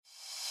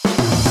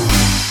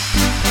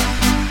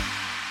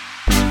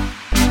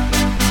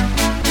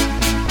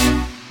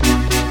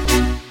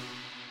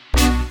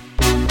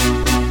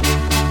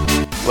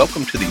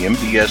Welcome to the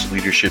MDS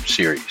Leadership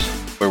Series,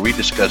 where we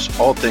discuss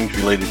all things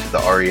related to the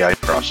REI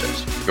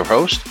process. Your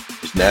host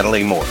is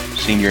Natalie Moore,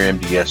 Senior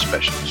MDS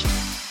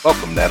Specialist.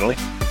 Welcome, Natalie.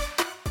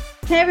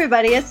 Hey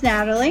everybody, it's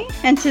Natalie,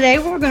 and today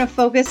we're going to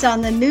focus on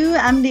the new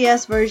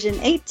MDS version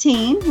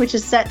 18, which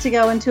is set to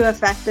go into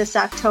effect this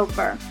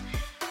October.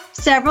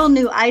 Several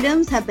new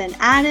items have been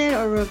added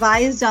or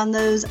revised on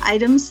those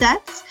item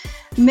sets.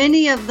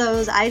 Many of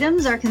those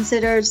items are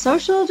considered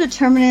social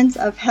determinants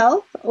of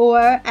health,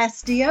 or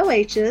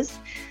SDOHs.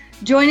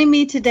 Joining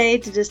me today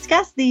to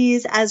discuss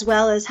these, as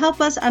well as help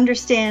us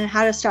understand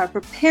how to start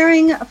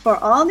preparing for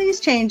all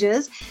these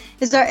changes,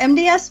 is our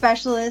MDS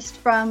specialist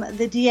from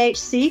the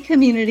DHC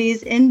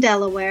communities in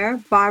Delaware,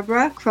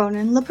 Barbara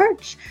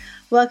Cronin-LaPerche.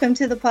 Welcome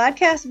to the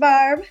podcast,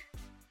 Barb.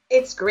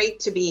 It's great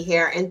to be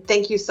here, and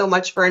thank you so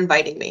much for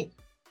inviting me.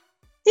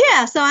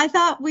 Yeah, so I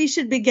thought we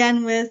should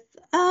begin with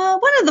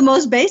one of the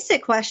most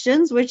basic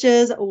questions, which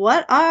is,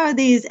 what are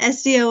these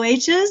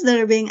SDOHs that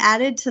are being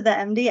added to the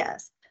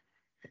MDS?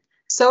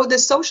 So the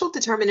social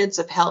determinants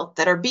of health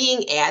that are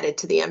being added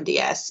to the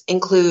MDS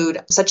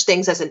include such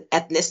things as an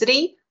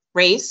ethnicity,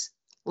 race,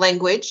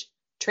 language,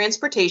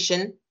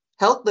 transportation,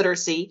 health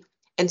literacy,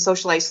 and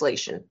social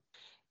isolation.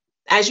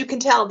 As you can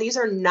tell, these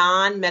are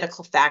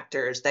non-medical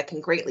factors that can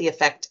greatly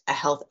affect a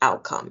health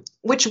outcome,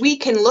 which we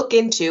can look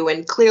into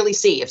and clearly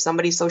see if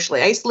somebody's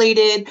socially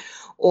isolated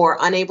or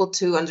unable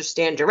to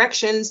understand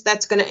directions,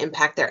 that's going to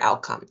impact their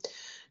outcome.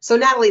 So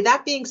Natalie,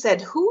 that being said,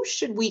 who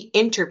should we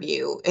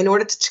interview in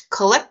order to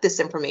collect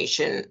this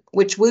information,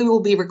 which we will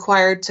be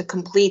required to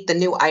complete the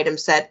new item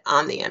set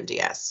on the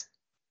MDS?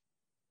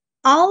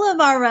 All of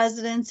our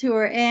residents who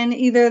are in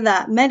either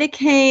that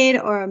Medicaid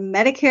or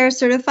Medicare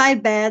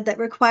certified bed that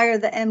require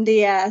the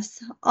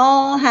MDS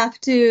all have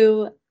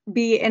to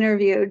be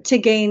interviewed to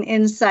gain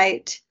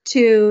insight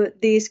to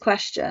these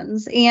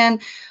questions.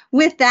 And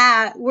with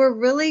that, we're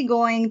really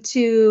going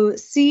to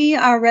see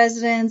our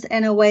residents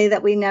in a way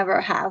that we never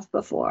have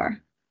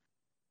before.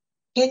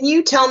 Can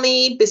you tell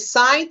me,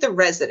 beside the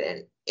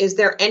resident, is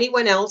there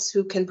anyone else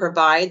who can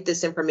provide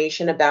this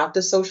information about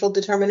the social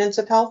determinants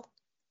of health?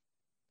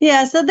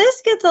 Yeah, so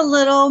this gets a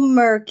little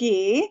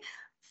murky.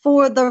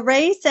 For the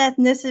race,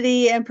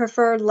 ethnicity, and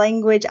preferred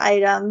language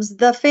items,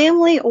 the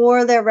family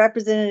or their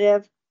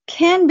representative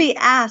can be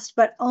asked,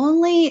 but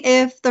only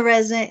if the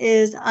resident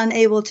is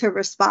unable to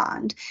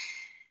respond.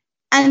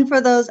 And for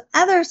those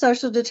other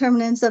social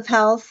determinants of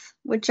health,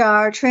 which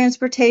are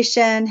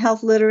transportation,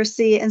 health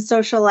literacy, and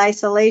social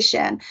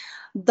isolation,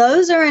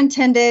 those are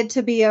intended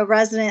to be a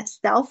resident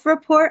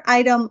self-report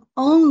item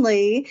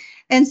only,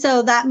 and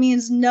so that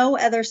means no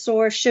other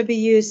source should be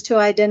used to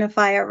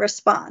identify a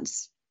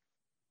response.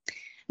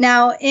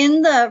 Now,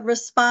 in the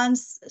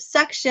response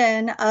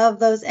section of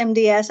those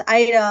MDS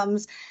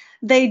items,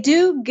 they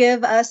do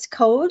give us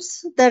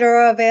codes that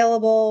are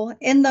available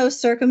in those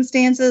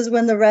circumstances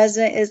when the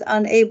resident is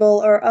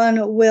unable or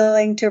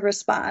unwilling to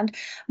respond.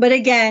 But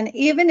again,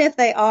 even if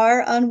they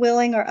are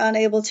unwilling or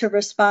unable to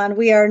respond,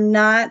 we are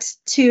not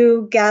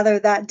to gather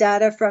that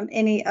data from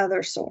any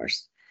other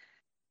source.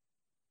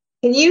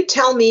 Can you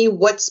tell me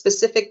what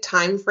specific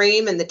time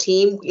frame and the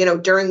team,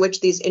 during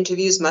which these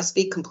interviews must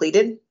be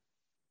completed?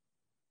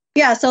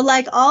 Yeah, so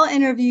like all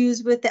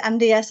interviews with the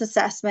MDS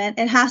assessment,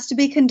 it has to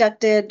be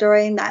conducted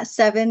during that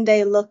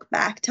 7-day look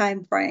back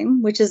time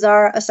frame, which is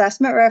our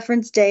assessment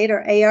reference date,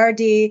 or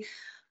ARD,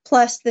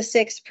 plus the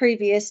 6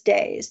 previous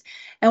days.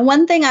 And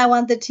one thing I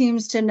want the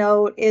teams to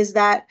note is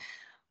that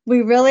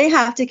we really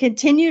have to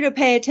continue to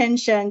pay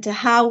attention to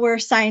how we're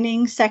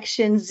signing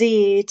Section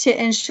Z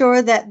to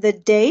ensure that the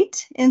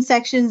date in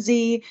Section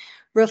Z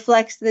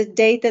reflects the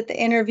date that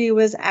the interview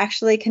was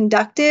actually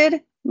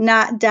conducted,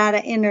 not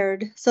data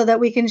entered, so that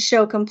we can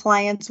show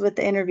compliance with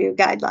the interview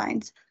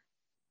guidelines.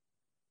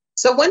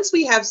 So once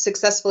we have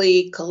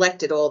successfully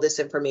collected all this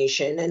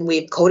information and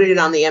we've coded it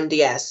on the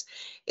MDS,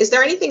 is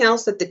there anything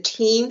else that the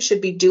team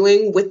should be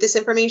doing with this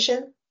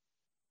information?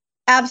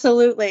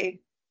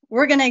 Absolutely.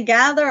 We're going to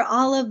gather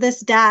all of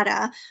this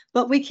data,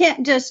 but we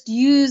can't just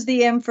use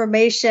the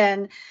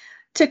information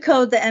to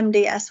code the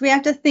MDS. We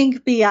have to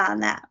think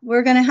beyond that.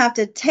 We're going to have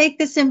to take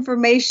this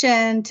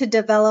information to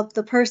develop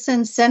the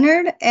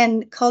person-centered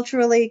and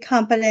culturally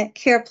competent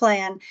care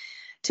plan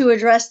to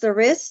address the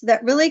risks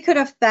that really could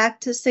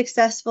affect a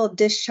successful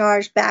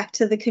discharge back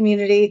to the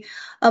community,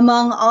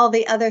 among all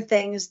the other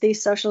things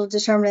these social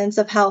determinants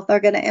of health are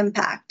going to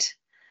impact.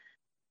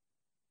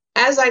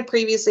 As I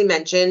previously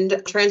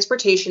mentioned,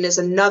 transportation is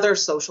another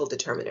social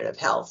determinant of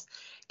health.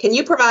 Can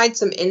you provide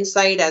some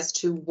insight as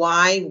to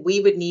why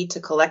we would need to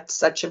collect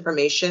such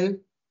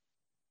information?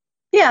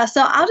 Yeah,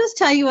 so I'll just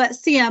tell you what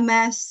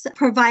CMS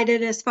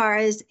provided as far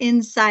as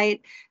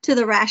insight to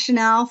the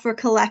rationale for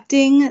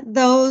collecting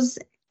those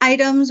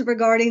items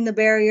regarding the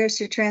barriers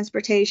to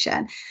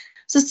transportation.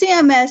 So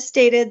CMS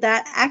stated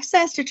that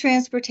access to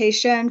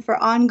transportation for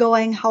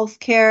ongoing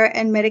healthcare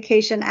and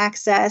medication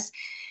access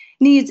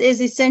needs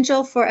is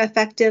essential for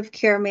effective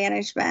care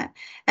management.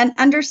 And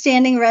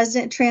understanding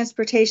resident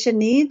transportation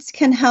needs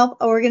can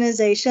help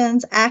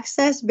organizations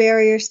access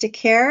barriers to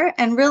care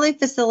and really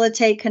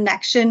facilitate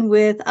connection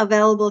with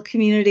available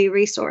community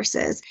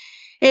resources.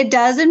 It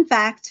does, in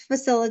fact,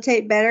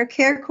 facilitate better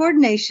care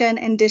coordination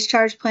and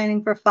discharge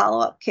planning for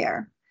follow-up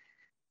care.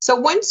 So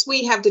once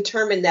we have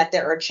determined that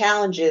there are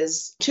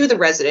challenges to the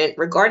resident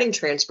regarding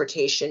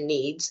transportation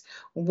needs,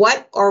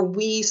 what are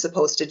we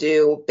supposed to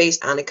do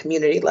based on a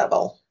community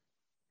level?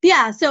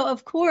 Yeah, so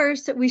of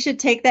course, we should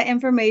take that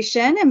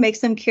information and make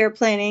some care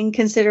planning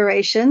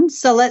considerations.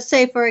 So let's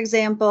say, for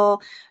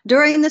example,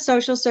 during the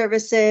social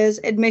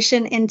services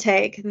admission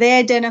intake, they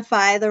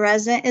identify the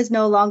resident is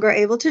no longer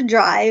able to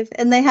drive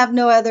and they have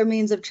no other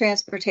means of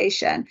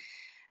transportation.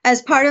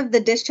 As part of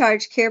the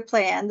discharge care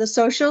plan, the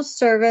social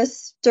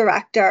service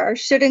director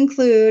should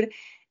include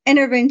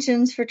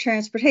interventions for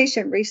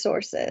transportation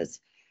resources.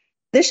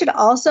 This should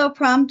also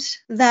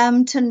prompt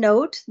them to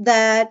note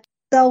that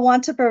they'll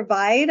want to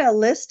provide a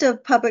list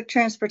of public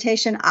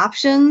transportation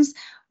options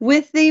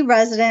with the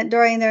resident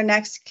during their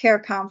next care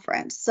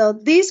conference. So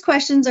these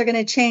questions are going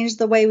to change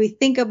the way we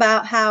think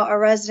about how a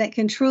resident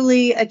can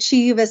truly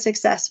achieve a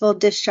successful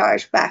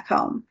discharge back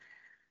home.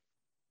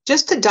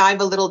 Just to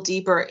dive a little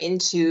deeper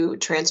into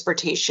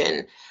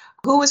transportation,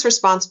 who is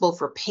responsible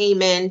for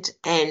payment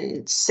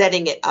and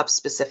setting it up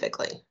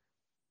specifically?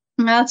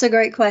 That's a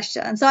great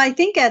question. So I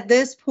think at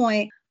this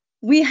point,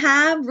 we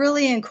have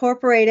really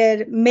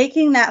incorporated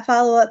making that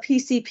follow-up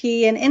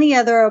PCP and any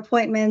other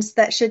appointments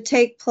that should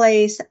take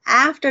place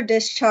after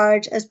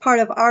discharge as part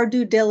of our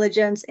due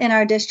diligence in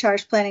our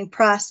discharge planning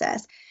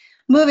process.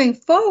 Moving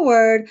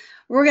forward,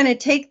 we're going to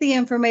take the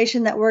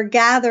information that we're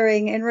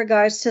gathering in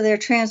regards to their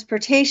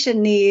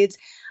transportation needs,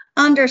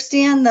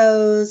 understand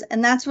those,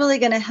 and that's really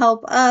going to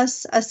help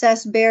us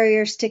assess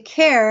barriers to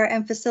care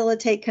and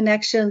facilitate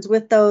connections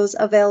with those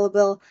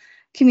available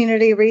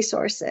community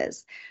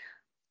resources.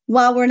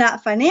 While we're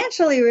not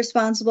financially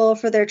responsible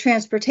for their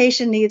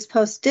transportation needs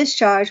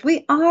post-discharge,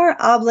 we are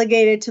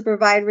obligated to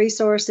provide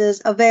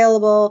resources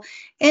available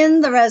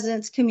in the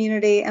residence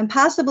community and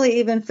possibly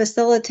even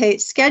facilitate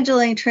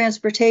scheduling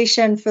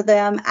transportation for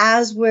them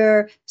as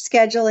we're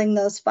scheduling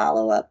those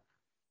follow-up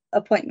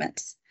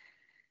appointments.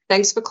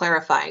 Thanks for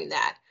clarifying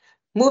that.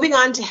 Moving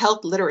on to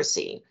health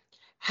literacy.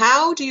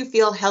 How do you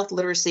feel health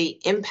literacy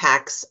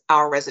impacts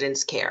our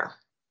residents' care?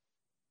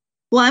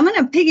 Well, I'm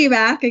going to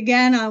piggyback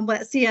again on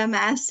what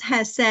CMS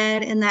has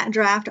said in that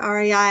draft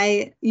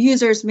REI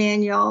user's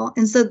manual.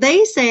 And so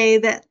they say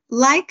that,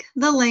 like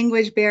the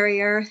language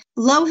barrier,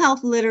 low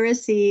health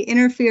literacy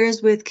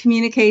interferes with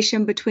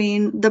communication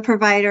between the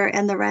provider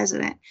and the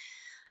resident.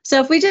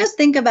 So if we just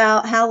think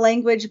about how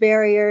language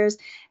barriers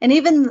and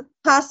even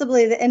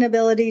possibly the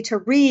inability to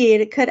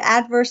read could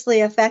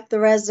adversely affect the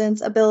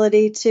resident's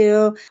ability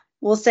to,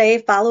 we'll say,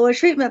 follow a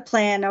treatment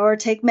plan or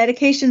take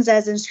medications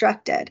as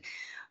instructed.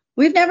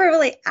 We've never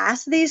really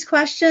asked these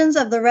questions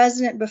of the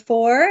resident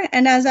before,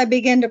 and as I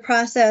begin to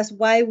process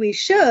why we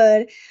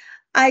should,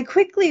 I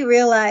quickly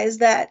realized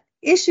that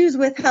issues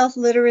with health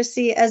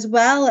literacy, as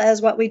well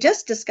as what we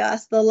just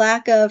discussed, the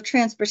lack of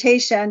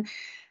transportation,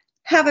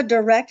 have a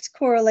direct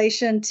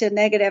correlation to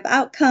negative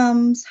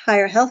outcomes,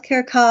 higher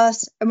healthcare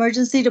costs,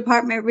 emergency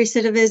department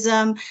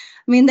recidivism. I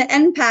mean, the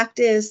impact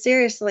is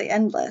seriously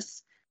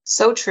endless.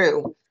 So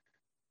true.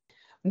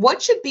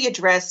 What should be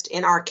addressed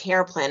in our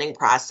care planning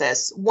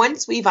process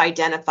once we've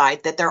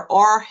identified that there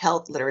are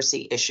health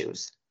literacy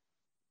issues?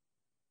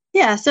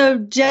 Yeah, so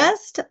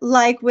just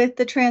like with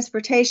the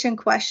transportation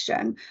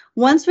question,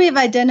 once we've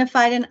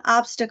identified an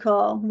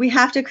obstacle, we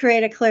have to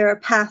create a clearer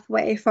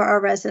pathway for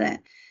our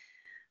resident.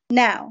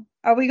 Now,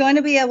 are we going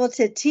to be able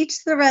to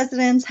teach the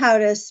residents how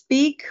to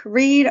speak,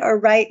 read, or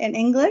write in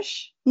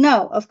English?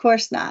 No, of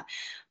course not.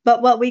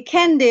 But what we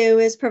can do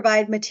is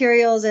provide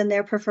materials in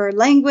their preferred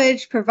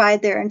language,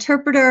 provide their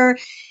interpreter,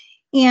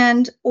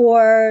 and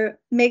or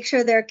make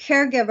sure their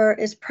caregiver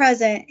is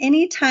present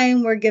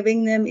anytime we're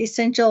giving them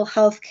essential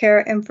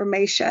healthcare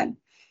information.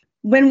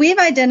 When we've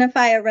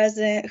identified a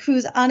resident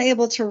who's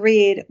unable to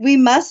read, we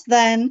must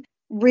then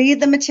read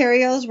the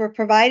materials we're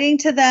providing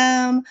to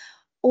them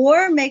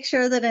or make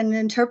sure that an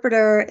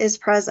interpreter is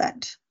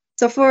present.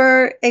 So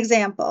for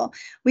example,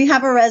 we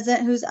have a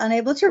resident who's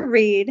unable to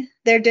read.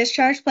 Their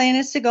discharge plan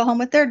is to go home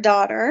with their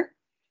daughter.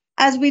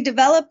 As we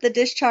develop the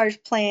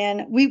discharge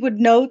plan, we would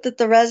note that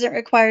the resident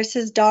requires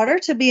his daughter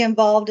to be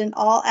involved in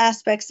all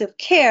aspects of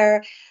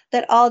care,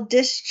 that all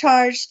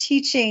discharge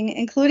teaching,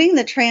 including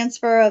the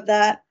transfer of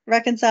that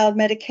reconciled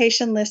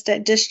medication list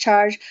at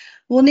discharge,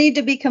 will need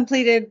to be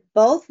completed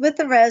both with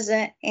the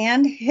resident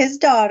and his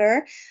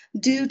daughter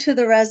due to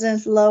the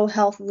resident's low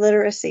health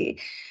literacy.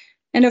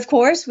 And of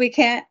course, we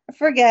can't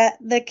forget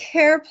the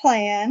care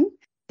plan.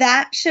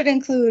 That should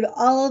include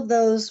all of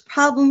those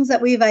problems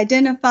that we've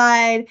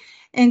identified,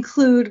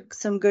 include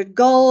some good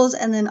goals,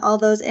 and then all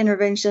those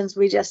interventions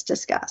we just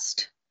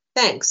discussed.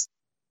 Thanks.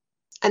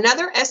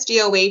 Another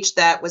SDOH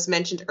that was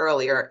mentioned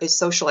earlier is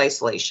social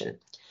isolation.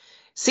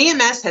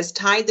 CMS has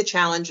tied the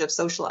challenge of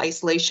social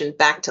isolation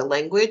back to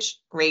language,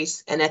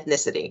 race, and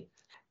ethnicity.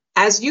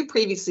 As you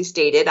previously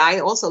stated, I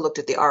also looked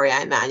at the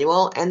REI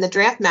manual, and the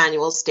draft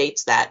manual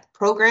states that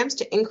programs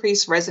to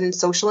increase resident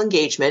social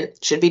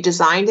engagement should be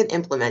designed and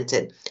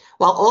implemented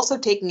while also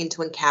taking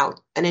into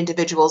account an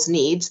individual's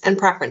needs and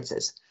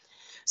preferences.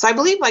 So I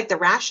believe the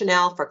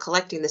rationale for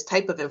collecting this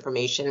type of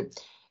information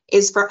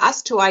is for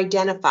us to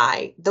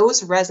identify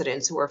those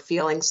residents who are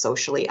feeling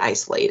socially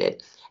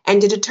isolated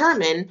and to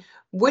determine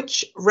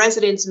which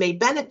residents may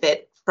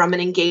benefit from an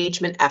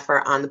engagement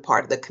effort on the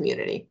part of the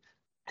community.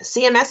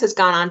 CMS has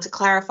gone on to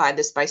clarify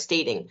this by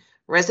stating,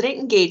 resident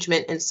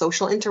engagement in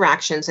social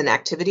interactions and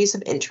activities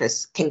of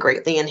interest can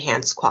greatly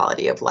enhance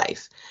quality of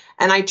life.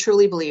 And I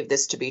truly believe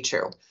this to be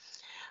true.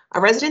 A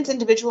resident's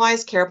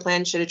individualized care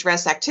plan should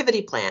address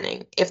activity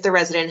planning if the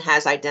resident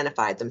has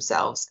identified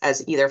themselves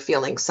as either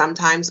feeling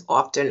sometimes,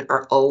 often,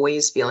 or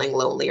always feeling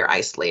lonely or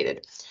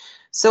isolated.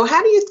 So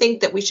how do you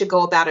think that we should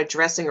go about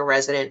addressing a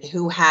resident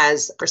who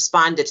has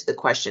responded to the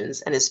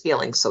questions and is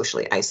feeling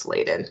socially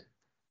isolated?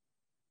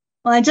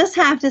 Well, I just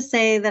have to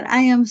say that I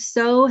am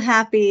so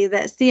happy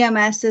that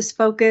CMS is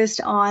focused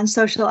on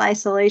social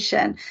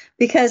isolation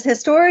because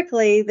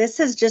historically, this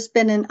has just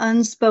been an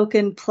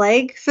unspoken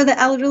plague for the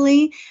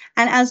elderly.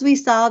 And as we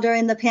saw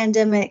during the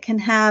pandemic, can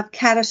have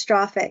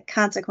catastrophic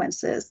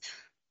consequences.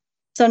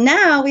 So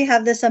now we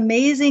have this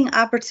amazing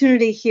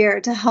opportunity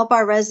here to help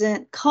our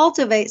resident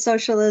cultivate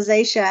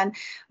socialization,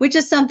 which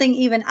is something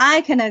even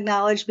I can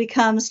acknowledge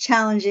becomes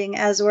challenging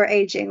as we're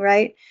aging,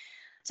 right?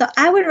 So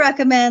I would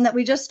recommend that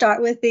we just start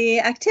with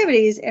the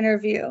activities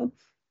interview.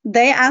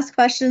 They ask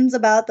questions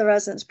about the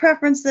residents'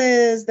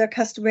 preferences, their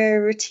customary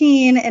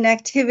routine, and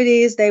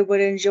activities they would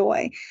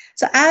enjoy.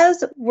 So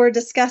as we're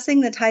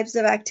discussing the types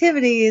of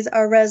activities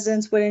our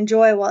residents would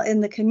enjoy while in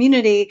the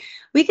community,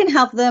 we can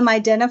help them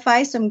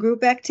identify some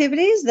group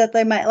activities that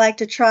they might like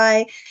to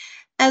try,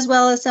 as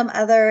well as some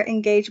other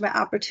engagement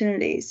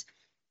opportunities.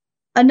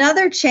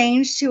 Another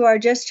change to our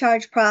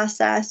discharge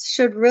process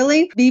should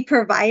really be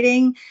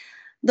providing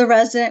the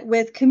resident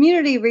with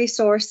community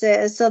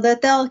resources so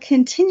that they'll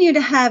continue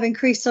to have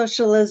increased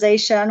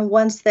socialization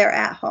once they're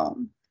at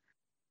home.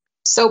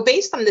 So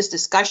based on this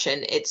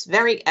discussion, it's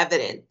very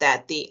evident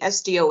that the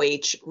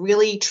SDOH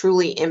really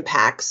truly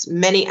impacts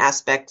many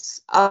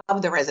aspects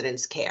of the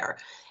resident's care.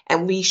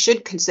 And we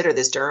should consider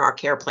this during our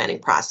care planning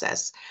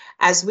process.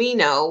 As we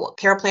know,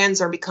 care plans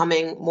are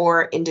becoming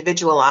more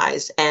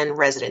individualized and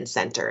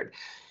resident-centered.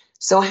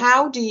 So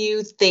how do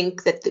you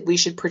think that we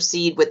should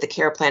proceed with the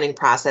care planning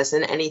process,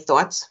 and any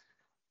thoughts?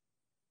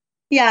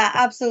 Yeah,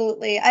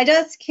 absolutely. I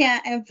just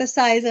can't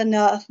emphasize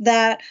enough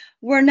that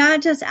we're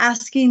not just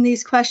asking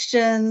these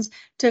questions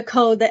to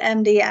code the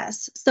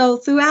MDS. So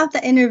throughout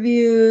the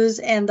interviews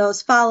and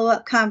those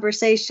follow-up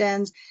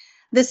conversations,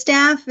 the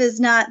staff is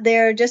not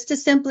there just to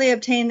simply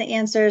obtain the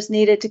answers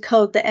needed to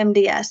code the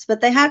MDS, but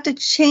they have to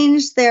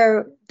change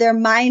their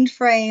mind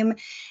frame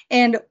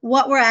and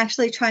what we're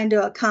actually trying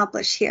to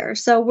accomplish here.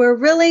 So we're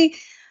really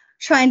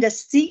trying to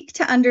seek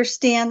to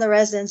understand the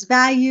residents'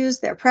 values,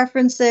 their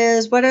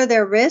preferences, what are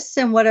their risks,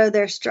 and what are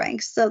their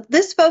strengths. So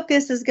this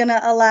focus is going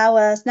to allow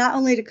us not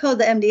only to code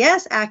the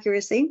MDS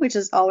accuracy, which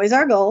is always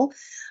our goal,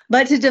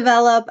 but to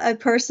develop a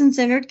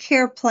person-centered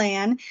care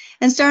plan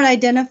and start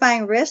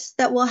identifying risks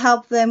that will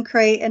help them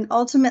create an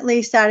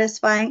ultimately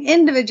satisfying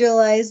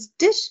individualized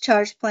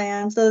discharge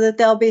plan so that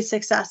they'll be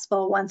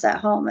successful once at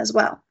home as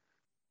well.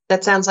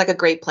 That sounds like a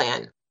great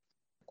plan.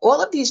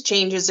 All of these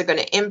changes are going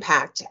to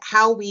impact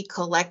how we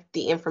collect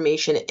the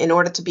information in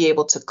order to be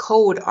able to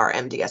code our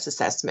MDS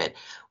assessment.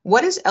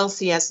 What is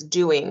LCS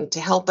doing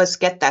to help us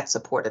get that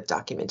supportive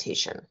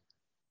documentation?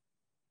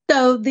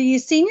 So the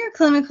senior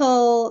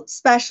clinical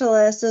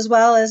specialists, as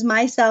well as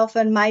myself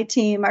and my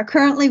team, are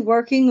currently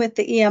working with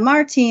the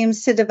EMR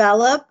teams to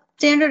develop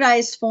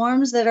standardized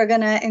forms that are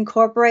going to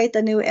incorporate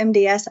the new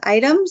MDS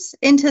items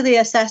into the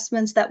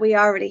assessments that we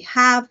already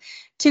have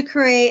to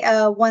create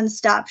a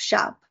one-stop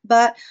shop.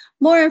 But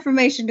more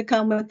information to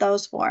come with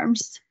those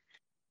forms.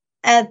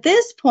 At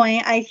this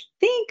point, I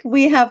think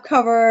we have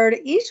covered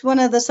each one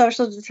of the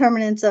social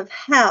determinants of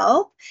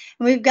health,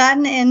 and we've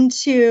gotten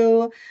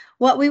into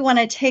what we want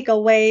to take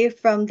away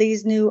from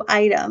these new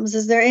items.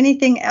 Is there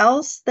anything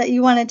else that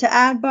you wanted to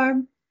add,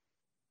 Barb?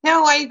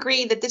 No, I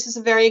agree that this is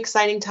a very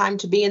exciting time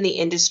to be in the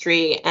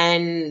industry,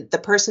 and the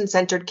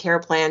person-centered care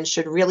plan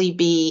should really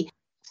be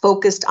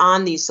focused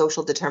on these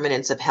social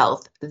determinants of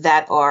health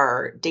that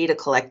are data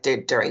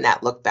collected during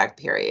that look-back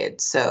period.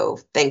 So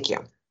thank you.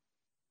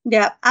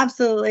 Yeah,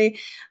 absolutely.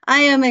 I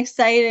am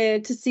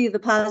excited to see the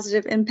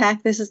positive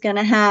impact this is going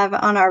to have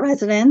on our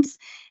residents.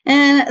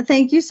 And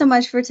thank you so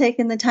much for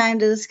taking the time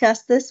to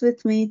discuss this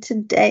with me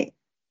today.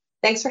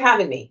 Thanks for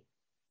having me.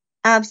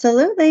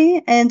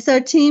 Absolutely. And so,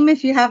 team,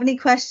 if you have any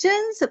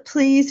questions,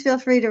 please feel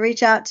free to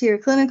reach out to your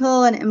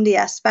clinical and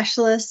MDS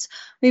specialists.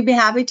 We'd be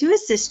happy to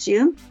assist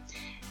you.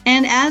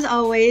 And as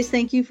always,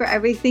 thank you for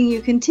everything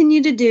you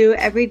continue to do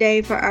every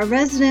day for our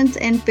residents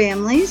and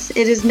families.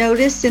 It is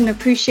noticed and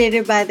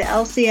appreciated by the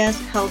LCS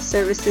Health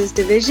Services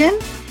Division.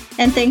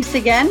 And thanks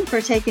again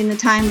for taking the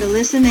time to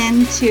listen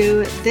in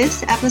to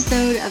this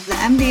episode of the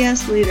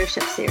MDS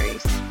Leadership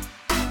Series.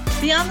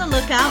 Be on the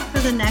lookout for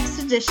the next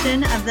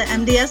edition of the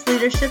MDS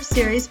Leadership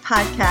Series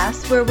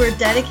podcast, where we're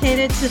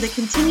dedicated to the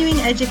continuing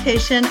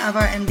education of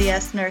our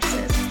MDS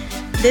nurses.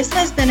 This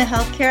has been a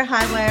Healthcare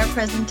Highwire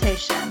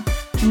presentation.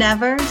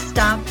 Never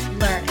stop